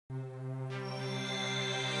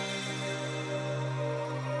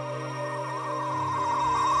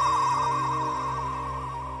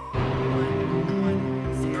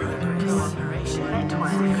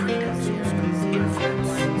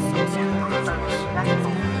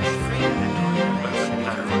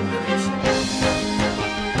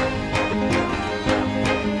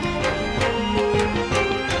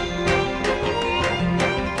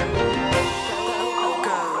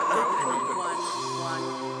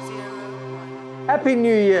Happy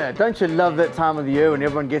New Year! Don't you love that time of the year when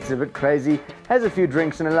everyone gets a bit crazy, has a few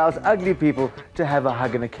drinks and allows ugly people to have a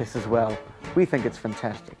hug and a kiss as well? We think it's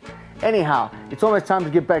fantastic. Anyhow, it's almost time to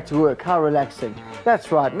get back to work. How relaxing.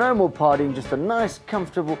 That's right, no more partying, just a nice,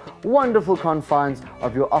 comfortable, wonderful confines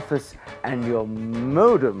of your office and your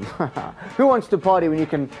modem. Who wants to party when you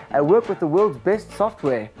can work with the world's best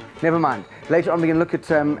software? Never mind. Later on we're going to look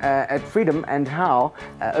at freedom and how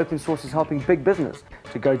open source is helping big business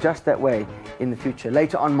to go just that way in the future.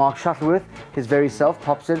 Later on, Mark Shuttleworth, his very self,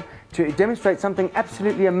 pops in to demonstrate something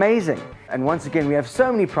absolutely amazing. And once again, we have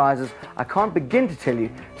so many prizes, I can't begin to tell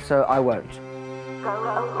you, so I won't.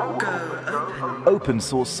 Open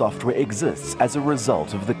source software exists as a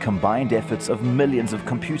result of the combined efforts of millions of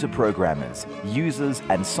computer programmers, users,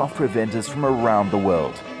 and software vendors from around the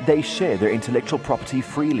world. They share their intellectual property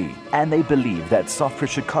freely, and they believe that software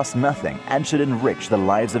should cost nothing and should enrich the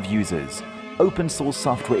lives of users. Open source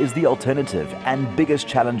software is the alternative and biggest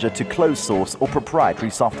challenger to closed source or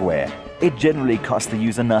proprietary software. It generally costs the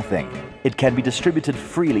user nothing. It can be distributed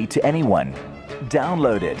freely to anyone.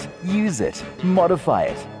 Download it, use it, modify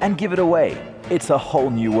it, and give it away. It's a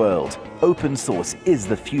whole new world. Open source is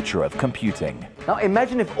the future of computing. Now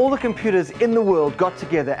imagine if all the computers in the world got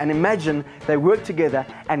together, and imagine they worked together,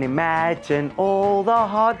 and imagine all the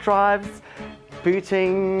hard drives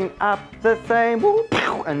booting up the same,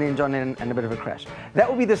 and then John Lennon and a bit of a crash. That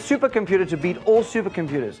would be the supercomputer to beat all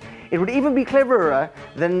supercomputers. It would even be cleverer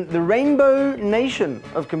than the rainbow nation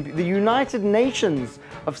of the United Nations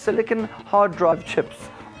of silicon hard drive chips,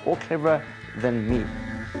 or cleverer than me.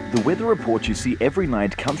 The weather report you see every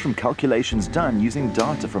night comes from calculations done using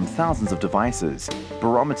data from thousands of devices,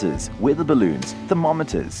 barometers, weather balloons,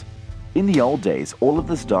 thermometers. In the old days, all of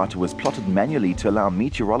this data was plotted manually to allow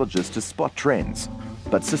meteorologists to spot trends.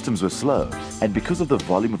 But systems were slow, and because of the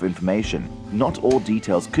volume of information, not all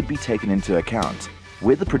details could be taken into account.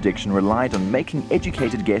 Weather prediction relied on making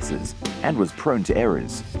educated guesses and was prone to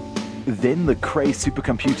errors. Then the Cray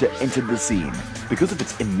supercomputer entered the scene. Because of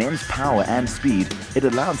its immense power and speed, it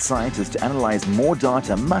allowed scientists to analyze more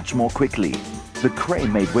data much more quickly. The Cray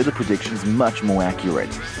made weather predictions much more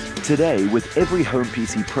accurate. Today, with every home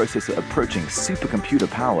PC processor approaching supercomputer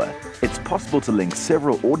power, it's possible to link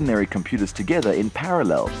several ordinary computers together in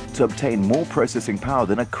parallel to obtain more processing power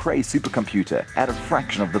than a Cray supercomputer at a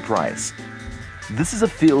fraction of the price. This is a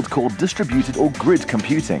field called distributed or grid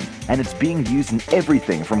computing, and it's being used in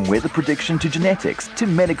everything from weather prediction to genetics to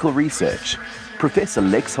medical research. Professor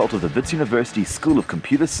Lex Holt of the Wits University School of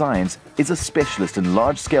Computer Science is a specialist in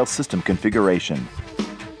large-scale system configuration.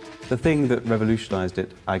 The thing that revolutionized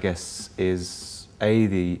it, I guess, is A,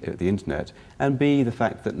 the internet, and B, the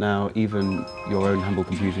fact that now even your own humble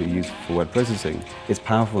computer you use for word processing is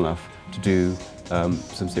powerful enough to do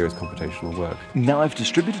some serious computational work. Now, if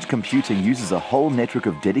distributed computing uses a whole network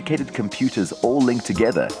of dedicated computers all linked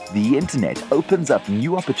together, the internet opens up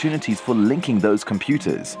new opportunities for linking those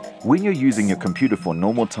computers. When you're using your computer for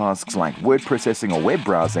normal tasks like word processing or web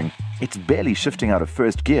browsing, it's barely shifting out of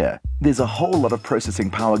first gear. There's a whole lot of processing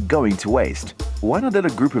power going to waste. Why not let a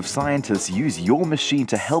group of scientists use your machine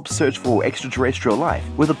to help search for extraterrestrial life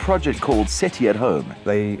with a project called SETI at Home?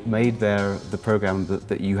 They made the program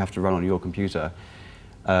that you have to run on your computer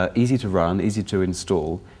easy to run, easy to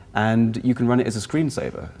install, and you can run it as a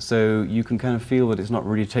screensaver. So you can kind of feel that it's not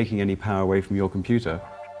really taking any power away from your computer.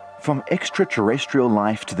 From extraterrestrial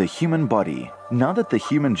life to the human body, now that the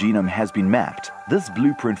human genome has been mapped, this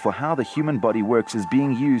blueprint for how the human body works is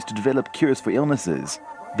being used to develop cures for illnesses.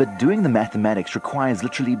 But doing the mathematics requires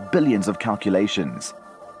literally billions of calculations.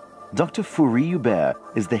 Dr. Fourie Hubert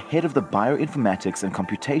is the head of the Bioinformatics and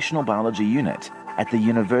Computational Biology Unit at the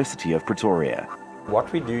University of Pretoria.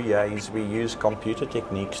 What we do here is we use computer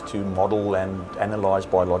techniques to model and analyze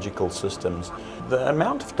biological systems. The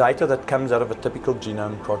amount of data that comes out of a typical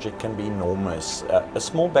genome project can be enormous. A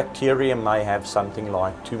small bacterium may have something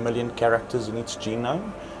like 2 million characters in its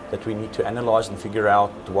genome that we need to analyze and figure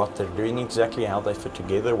out what they're doing exactly, how they fit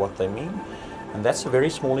together, what they mean. And that's a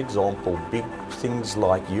very small example. Big things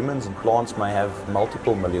like humans and plants may have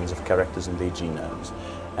multiple millions of characters in their genomes.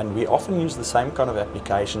 And we often use the same kind of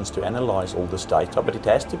applications to analyze all this data, but it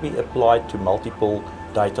has to be applied to multiple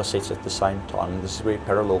data sets at the same time. And this is where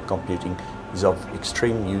parallel computing is of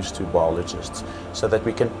extreme use to biologists, so that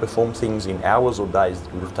we can perform things in hours or days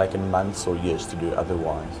that would have taken months or years to do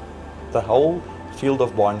otherwise. The whole field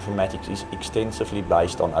of bioinformatics is extensively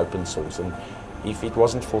based on open source, and if it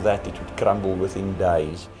wasn't for that, it would crumble within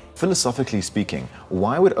days. Philosophically speaking,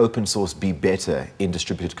 why would open source be better in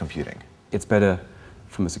distributed computing? It's better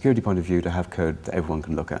from a security point of view to have code that everyone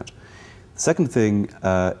can look at. The second thing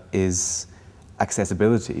is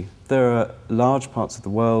accessibility. There are large parts of the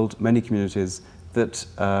world, many communities, that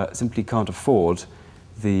simply can't afford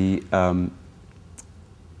the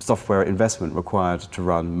software investment required to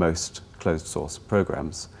run most closed source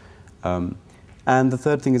programs. And the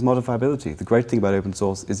third thing is modifiability. The great thing about open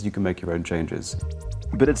source is you can make your own changes.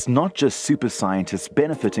 But it's not just super scientists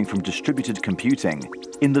benefiting from distributed computing.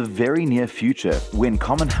 In the very near future, when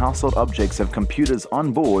common household objects have computers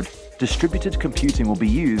on board, distributed computing will be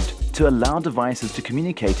used to allow devices to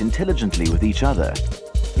communicate intelligently with each other.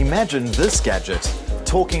 Imagine this gadget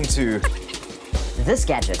talking to this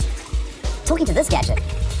gadget, talking to this gadget,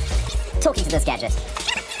 talking to this gadget,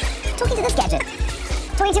 talking to this gadget,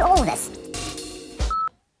 talking to all of this.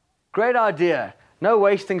 Great idea. No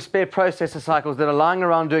wasting spare processor cycles that are lying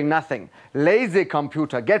around doing nothing. Lazy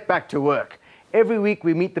computer, get back to work. Every week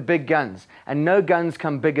we meet the big guns, and no guns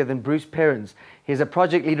come bigger than Bruce Perrins. He's a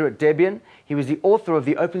project leader at Debian. He was the author of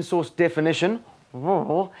the open source definition,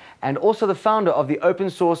 and also the founder of the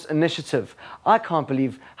Open Source Initiative. I can't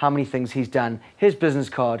believe how many things he's done. His business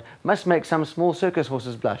card must make some small circus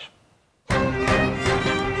horses blush.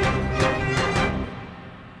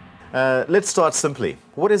 Let's start simply.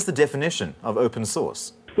 What is the definition of open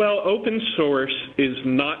source? Well, open source is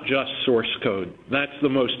not just source code. That's the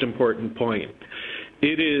most important point.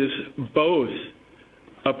 It is both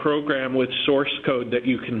a program with source code that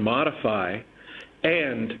you can modify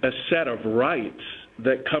and a set of rights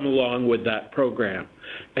that come along with that program.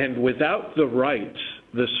 And without the rights,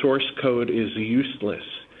 the source code is useless.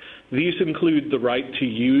 These include the right to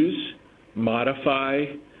use, modify,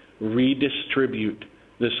 redistribute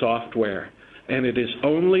the software. And it is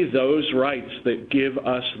only those rights that give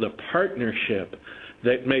us the partnership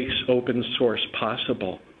that makes open source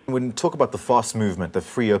possible. When you talk about the FOSS movement, the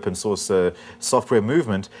free open source software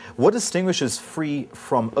movement, what distinguishes free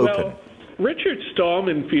from open? Well, Richard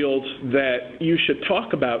Stallman feels that you should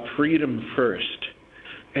talk about freedom first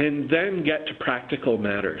and then get to practical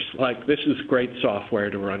matters, like this is great software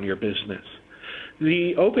to run your business.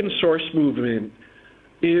 The open source movement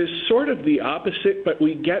is sort of the opposite, but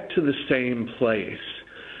we get to the same place.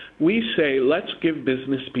 We say, let's give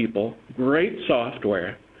business people great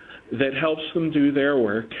software that helps them do their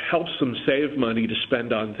work, helps them save money to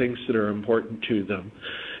spend on things that are important to them,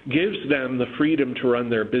 gives them the freedom to run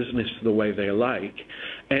their business the way they like.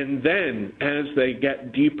 And then, as they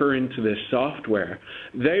get deeper into this software,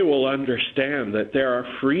 they will understand that there are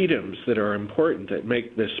freedoms that are important that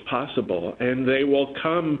make this possible, and they will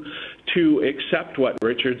come to accept what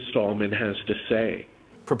Richard Stallman has to say.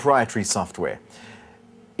 Proprietary software.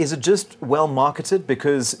 Is it just well marketed?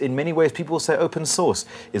 Because in many ways people say open source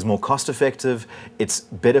is more cost effective, it's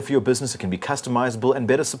better for your business, it can be customizable and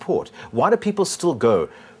better support. Why do people still go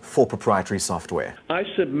for proprietary software? I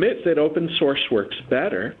submit that open source works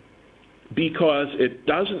better because it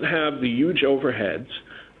doesn't have the huge overheads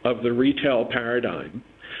of the retail paradigm.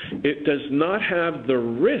 It does not have the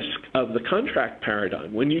risk of the contract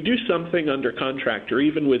paradigm. When you do something under contract or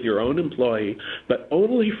even with your own employee, but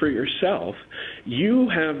only for yourself, you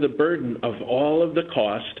have the burden of all of the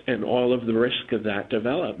cost and all of the risk of that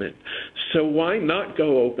development. So why not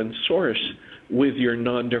go open source with your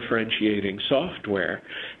non-differentiating software?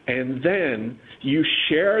 And then you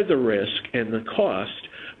share the risk and the cost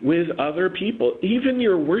with other people. Even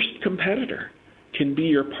your worst competitor can be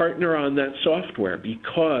your partner on that software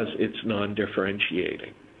because it's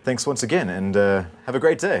non-differentiating. Thanks once again, and have a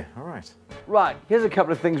great day. All right. Right, here's a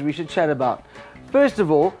couple of things we should chat about. First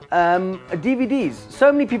of all, DVDs.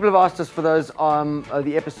 So many people have asked us for those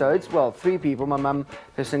the episodes. Well, 3 people, my mum,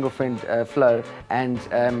 her single friend Flo, and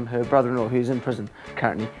her brother-in-law who's in prison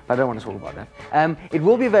currently, but I don't want to talk about that. It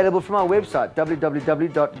will be available from our website,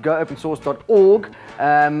 www.goopensource.org,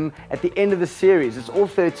 at the end of the series. It's all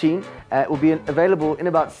 13. It will be available in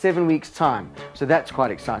about 7 weeks' time, so that's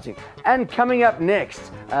quite exciting. And coming up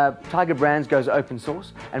next, Tiger Brands goes open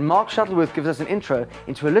source, and Mark Shuttleworth gives us an intro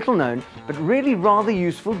into a little-known but really rather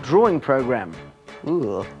useful drawing program.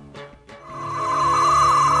 Ooh.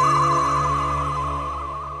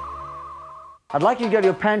 I'd like you to go to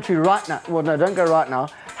your pantry right now. Well, no, don't go right now.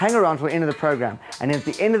 Hang around till the end of the program. And at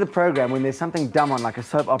the end of the program, when there's something dumb on, like a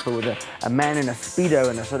soap opera with a man in a Speedo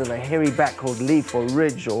and a sort of a hairy back called Leaf or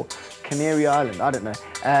Ridge or Canary Island, I don't know,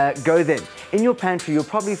 go then. In your pantry, you'll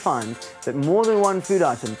probably find that more than one food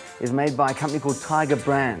item is made by a company called Tiger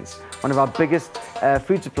Brands, one of our biggest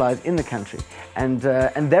food suppliers in the country. And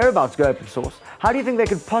they're about to go open source. How do you think they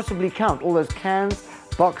could possibly count all those cans,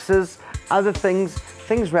 boxes, other things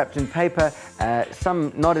wrapped in paper,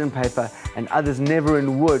 some not in paper, and others never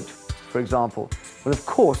in wood, for example? Well, of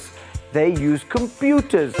course, they use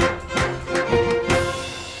computers.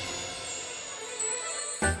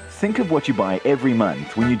 Think of what you buy every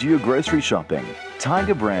month when you do your grocery shopping.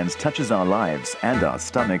 Tiger Brands touches our lives and our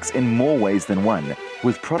stomachs in more ways than one,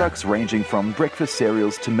 with products ranging from breakfast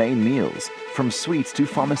cereals to main meals, from sweets to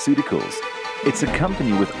pharmaceuticals. It's a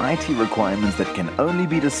company with IT requirements that can only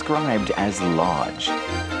be described as large.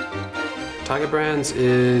 Tiger Brands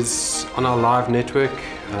is on our live network,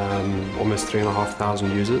 almost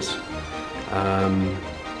 3,500 users,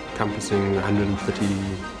 encompassing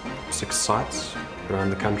 136 sites around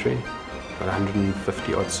the country, about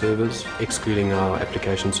 150 odd servers, excluding our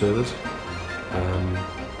application servers.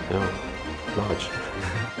 Large.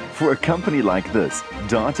 For a company like this,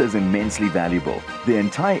 data is immensely valuable. The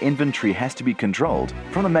entire inventory has to be controlled,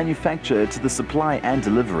 from the manufacturer to the supply and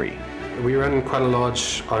delivery. We run quite a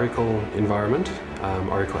large Oracle environment,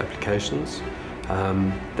 Oracle applications.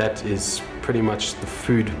 That is pretty much the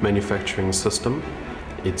food manufacturing system.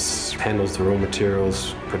 It handles the raw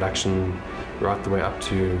materials, production, right the way up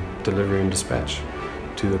to delivery and dispatch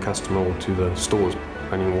to the customer or to the stores,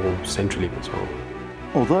 running all centrally as well.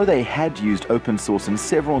 Although they had used open source in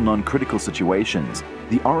several non-critical situations,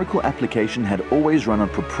 the Oracle application had always run on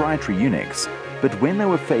proprietary Unix. But when they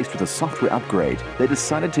were faced with a software upgrade, they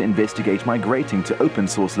decided to investigate migrating to open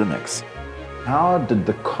source Linux. How did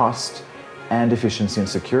the cost and efficiency and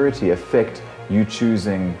security affect you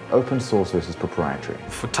choosing open source versus proprietary?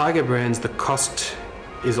 For Tiger Brands, the cost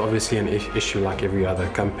is obviously an issue like every other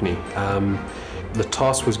company. The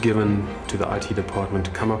task was given to the IT department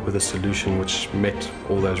to come up with a solution which met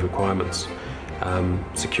all those requirements.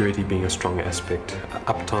 Security being a strong aspect,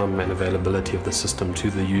 uptime and availability of the system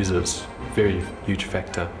to the users, very huge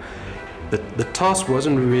factor. The task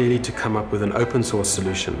wasn't really to come up with an open source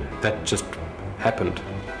solution. That just happened.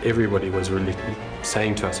 Everybody was really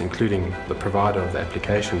saying to us, including the provider of the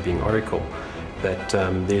application being Oracle, that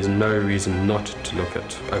there's no reason not to look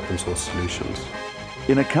at open source solutions.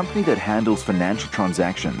 In a company that handles financial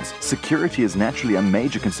transactions, security is naturally a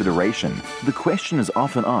major consideration. The question is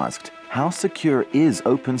often asked, how secure is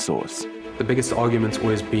open source? The biggest argument's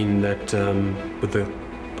always been that with the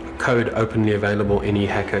code openly available, any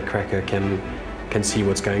hacker, cracker can see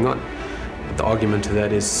what's going on. But the argument to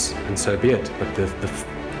that is, and so be it, but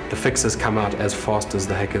the fixes come out as fast as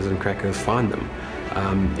the hackers and crackers find them.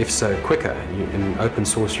 If so, quicker. In open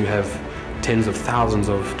source you have tens of thousands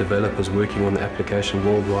of developers working on the application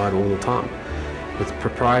worldwide all the time. With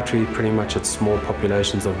proprietary, pretty much it's small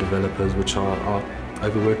populations of developers which are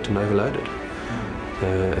overworked and overloaded.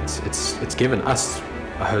 It's given us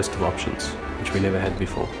a host of options which we never had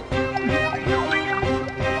before.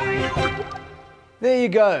 There you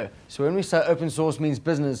go. So when we say open source means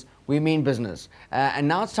business, we mean business. And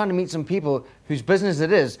now it's time to meet some people whose business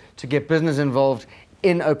it is to get business involved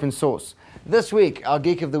in open source. This week, our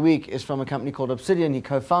Geek of the Week is from a company called Obsidian. He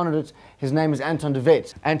co-founded it. His name is Anton de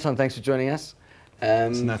Vet. Anton, thanks for joining us.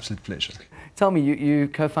 It's an absolute pleasure. Tell me, you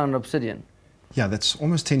co-founded Obsidian. Yeah, that's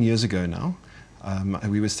almost 10 years ago now.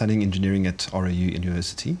 We were studying engineering at RAU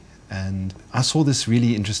University, and I saw this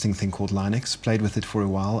really interesting thing called Linux, played with it for a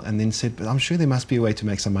while, and then said, but I'm sure there must be a way to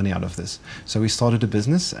make some money out of this. So we started a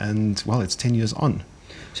business, and well, it's 10 years on.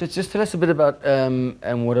 So just tell us a bit about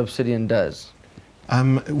what Obsidian does.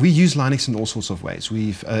 We use Linux in all sorts of ways.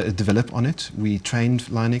 We've developed on it, we trained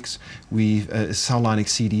Linux, we sell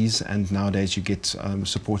Linux CDs, and nowadays you get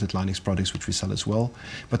supported Linux products which we sell as well.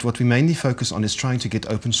 But what we mainly focus on is trying to get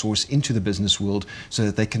open source into the business world so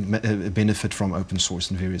that they can benefit from open source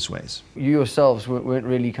in various ways. You yourselves weren't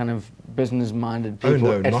really kind of business-minded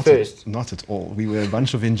people at first? Not at all. We were a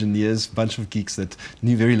bunch of engineers, a bunch of geeks that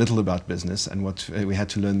knew very little about business, and what we had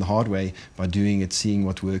to learn the hard way by doing it, seeing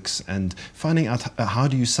what works, and finding out how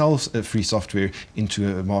do you sell free software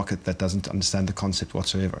into a market that doesn't understand the concept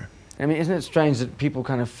whatsoever. I mean, isn't it strange that people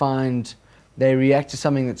kind of find they react to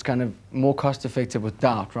something that's kind of more cost-effective with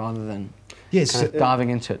doubt rather than kind of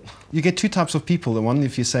diving into it? You get two types of people. The one,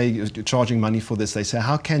 if you say you're charging money for this, they say,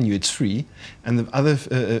 how can you? It's free. And the other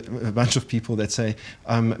a bunch of people that say,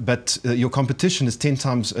 but your competition is 10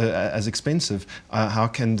 times as expensive. How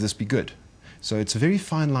can this be good? So it's a very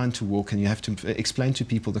fine line to walk, and you have to explain to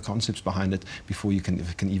people the concepts behind it before you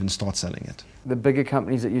can even start selling it. The bigger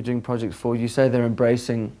companies that you're doing projects for, you say they're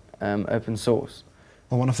embracing open source.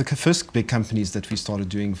 Well, one of the first big companies that we started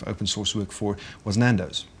doing open source work for was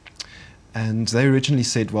Nando's. And they originally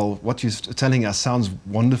said, well, what you're telling us sounds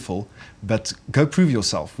wonderful, but go prove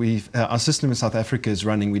yourself. Our system in South Africa is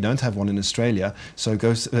running. We don't have one in Australia, so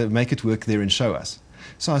go make it work there and show us.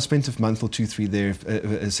 So I spent a month or 2, 3 there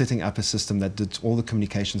setting up a system that did all the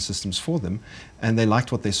communication systems for them, and they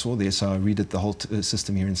liked what they saw there, so I redid the whole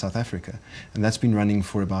system here in South Africa. And that's been running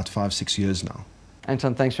for about 5, 6 years now.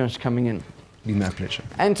 Anton, thanks very much for coming in. Been my pleasure.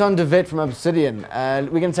 Anton de Vet from Obsidian.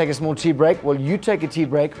 We're going to take a small tea break. Well, you take a tea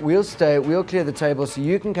break. We'll stay. We'll clear the table so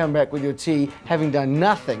you can come back with your tea, having done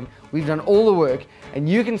nothing. We've done all the work, and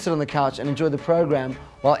you can sit on the couch and enjoy the program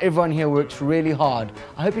while everyone here works really hard.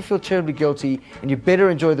 I hope you feel terribly guilty, and you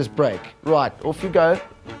better enjoy this break. Right, off you go.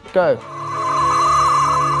 Go.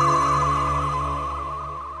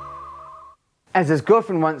 As his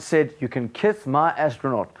girlfriend once said, you can kiss my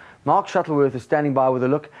astronaut. Mark Shuttleworth is standing by with a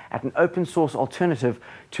look at an open source alternative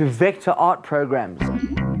to vector art programs.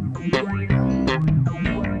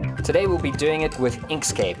 Today we'll be doing it with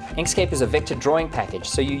Inkscape. Inkscape is a vector drawing package,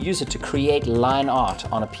 so you use it to create line art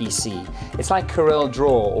on a PC. It's like Corel Draw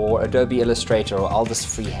or Adobe Illustrator or Aldus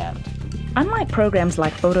Freehand. Unlike programs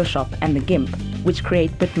like Photoshop and the GIMP, which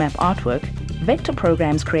create bitmap artwork, vector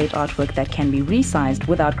programs create artwork that can be resized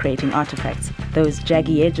without creating artifacts, those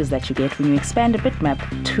jaggy edges that you get when you expand a bitmap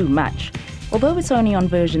too much. Although it's only on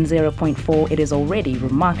version 0.4, it is already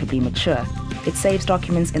remarkably mature. It saves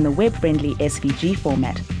documents in the web-friendly SVG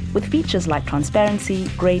format, with features like transparency,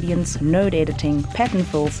 gradients, node editing, pattern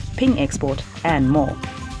fills, ping export, and more.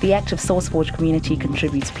 The active SourceForge community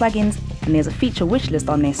contributes plugins, and there's a feature wishlist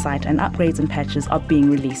on their site, and upgrades and patches are being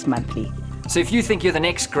released monthly. So if you think you're the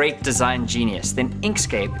next great design genius, then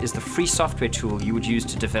Inkscape is the free software tool you would use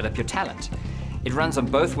to develop your talent. It runs on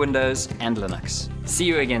both Windows and Linux. See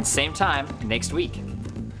you again same time next week.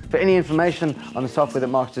 For any information on the software that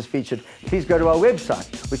Mark's just featured, please go to our website,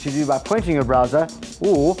 which you do by pointing your browser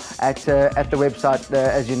or at the website,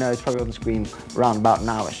 as you know, it's probably on the screen around about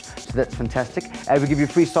nowish. So that's fantastic. We give you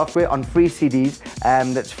free software on free CDs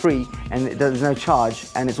that's free, and there's no charge,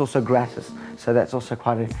 and it's also gratis. So that's also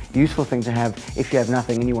quite a useful thing to have if you have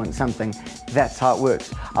nothing and you want something. That's how it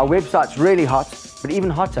works. Our website's really hot, but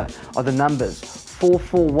even hotter are the numbers,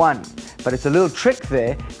 441. But it's a little trick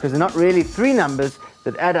there, because they're not really three numbers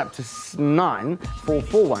that add up to 9,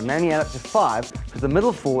 441. They only add up to 5, because the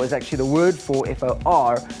middle 4 is actually the word for,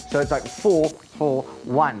 F-O-R, so it's like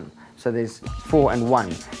 441. So there's 4 and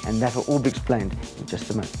 1, and that will all be explained in just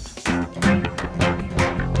a moment.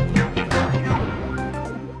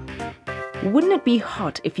 Wouldn't it be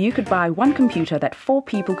hot if you could buy one computer that 4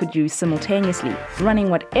 people could use simultaneously, running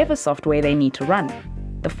whatever software they need to run?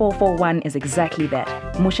 The 441 is exactly that.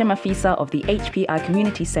 Moshe Mafisa of the HPI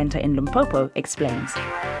Community Center in Limpopo explains.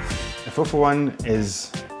 The 441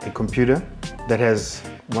 is a computer that has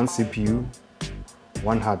one CPU,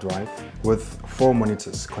 one hard drive, with 4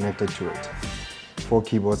 monitors connected to it, 4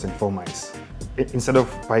 keyboards and 4 mice. Instead of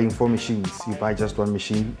buying 4 machines, you buy just one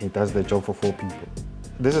machine, it does the job for 4 people.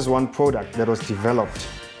 This is one product that was developed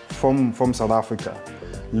from South Africa,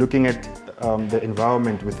 looking at the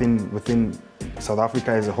environment within South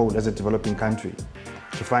Africa as a whole, as a developing country,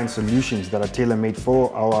 to find solutions that are tailor-made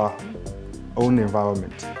for our own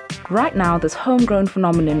environment. Right now, this homegrown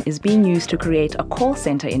phenomenon is being used to create a call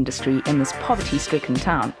center industry in this poverty-stricken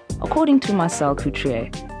town, according to Marcel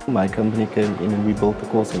Couturier. My company came in and we built the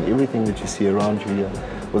call center. Everything that you see around you here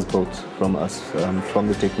was built from us, from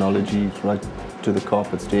the technology right to the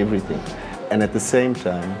carpets, to everything. And at the same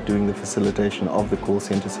time, doing the facilitation of the call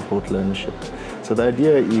center support learnership. So the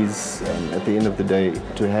idea is, at the end of the day,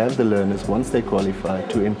 to have the learners, once they qualify,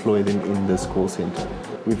 to employ them in this call center.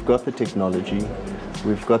 We've got the technology,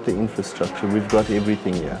 we've got the infrastructure, we've got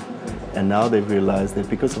everything here. And now they've realized that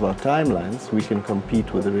because of our timelines, we can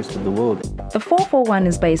compete with the rest of the world. The 441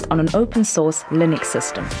 is based on an open source Linux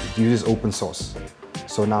system. It uses open source.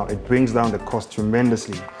 So now it brings down the cost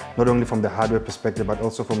tremendously, not only from the hardware perspective, but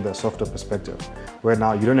also from the software perspective, where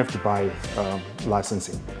now you don't have to buy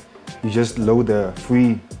licensing. You just load the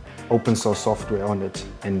free open source software on it,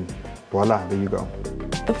 and voila, there you go.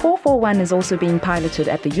 The 441 is also being piloted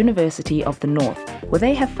at the University of the North, where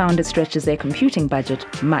they have found it stretches their computing budget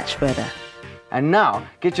much further. And now,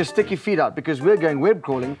 get your sticky feet out, because we're going web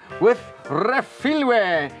crawling with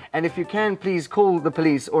Refilware. And if you can, please call the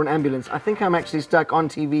police or an ambulance. I think I'm actually stuck on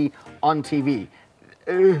TV,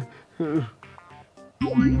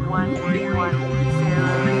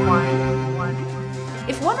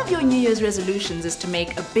 If one of your New Year's resolutions is to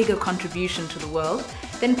make a bigger contribution to the world,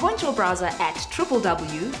 then point your browser at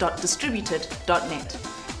www.distributed.net.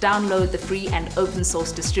 Download the free and open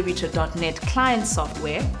source distributed.net client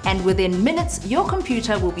software, and within minutes, your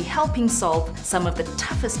computer will be helping solve some of the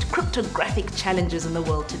toughest cryptographic challenges in the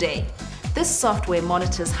world today. This software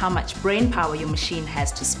monitors how much brain power your machine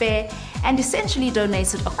has to spare and essentially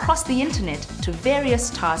donates it across the internet to various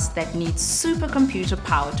tasks that need supercomputer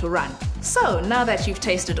power to run. So now that you've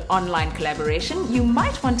tasted online collaboration, you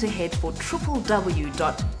might want to head for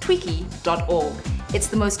www.tweaky.org. It's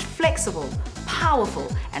the most flexible, powerful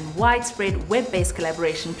and widespread web-based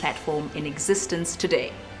collaboration platform in existence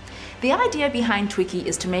today. The idea behind Twiki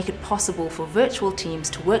is to make it possible for virtual teams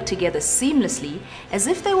to work together seamlessly as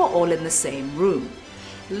if they were all in the same room.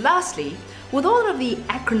 Lastly, with all of the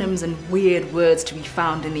acronyms and weird words to be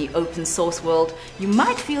found in the open source world, you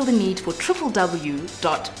might feel the need for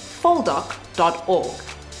www.foldoc.org.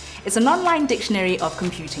 It's an online dictionary of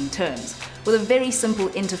computing terms. With a very simple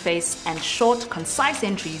interface and short, concise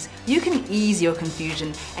entries, you can ease your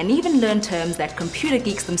confusion and even learn terms that computer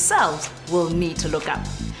geeks themselves will need to look up.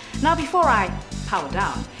 Now, before I power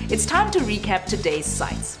down, it's time to recap today's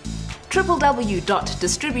sites.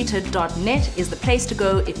 www.distributed.net is the place to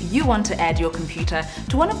go if you want to add your computer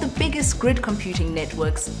to one of the biggest grid computing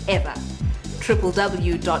networks ever.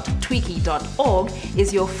 www.twiki.org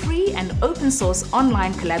is your free and open source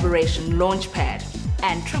online collaboration launchpad.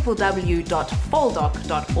 And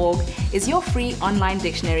www.foldoc.org is your free online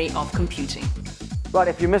dictionary of computing. Right,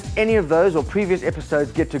 if you missed any of those or previous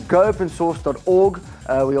episodes, get to goopensource.org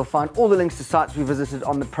where you'll find all the links to sites we visited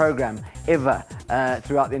on the program ever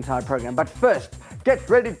throughout the entire program. But first, get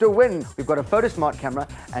ready to win! We've got a PhotoSmart camera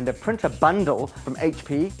and a printer bundle from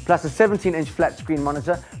HP, plus a 17-inch flat screen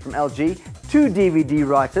monitor from LG, 2 DVD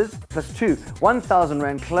writers, plus 2 1,000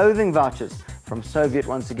 Rand clothing vouchers from Soviet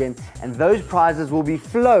once again, and those prizes will be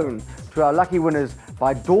flown to our lucky winners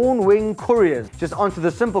by Dawnwing Couriers. Just answer the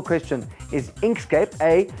simple question: is Inkscape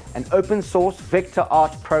A, an open source vector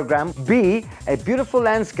art program, B, a beautiful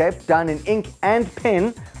landscape done in ink and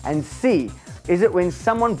pen, and C, is it when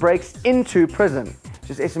someone breaks into prison?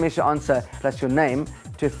 Just SMS your answer plus your name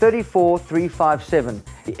to 34357.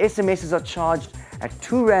 The SMSs are charged at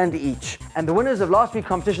R2 each. And the winners of last week's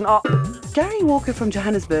competition are... Gary Walker from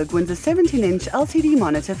Johannesburg wins a 17-inch LCD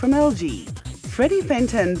monitor from LG. Freddie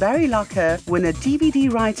Fenter and Barry Locker win a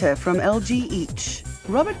DVD writer from LG each.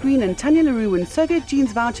 Robert Green and Tanya LaRue win Soviet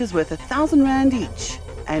jeans vouchers worth R1,000 each.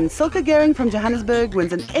 And Silke Gehring from Johannesburg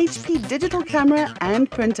wins an HP digital camera and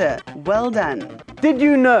printer. Well done. Did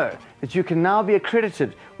you know that you can now be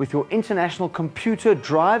accredited with your International Computer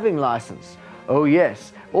Driving License? Oh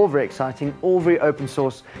yes, all very exciting, all very open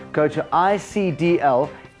source. Go to ICDL,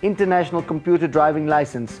 International Computer Driving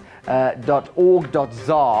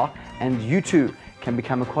License.org.za, and you too can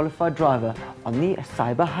become a qualified driver on the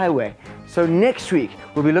cyber highway. So next week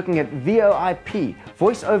we'll be looking at VoIP,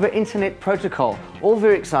 Voice over Internet Protocol, all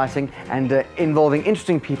very exciting and involving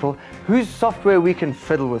interesting people whose software we can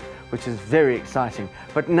fiddle with, which is very exciting.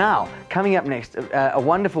 But now, coming up next, a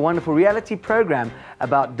wonderful, wonderful reality program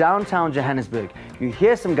about downtown Johannesburg. You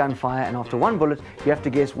hear some gunfire, and after one bullet, you have to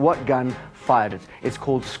guess what gun fired it. It's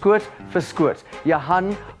called Squirt for Squirt.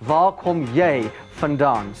 Johan, waar kom jy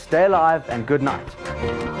vandaan? Stay alive and good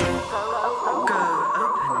night.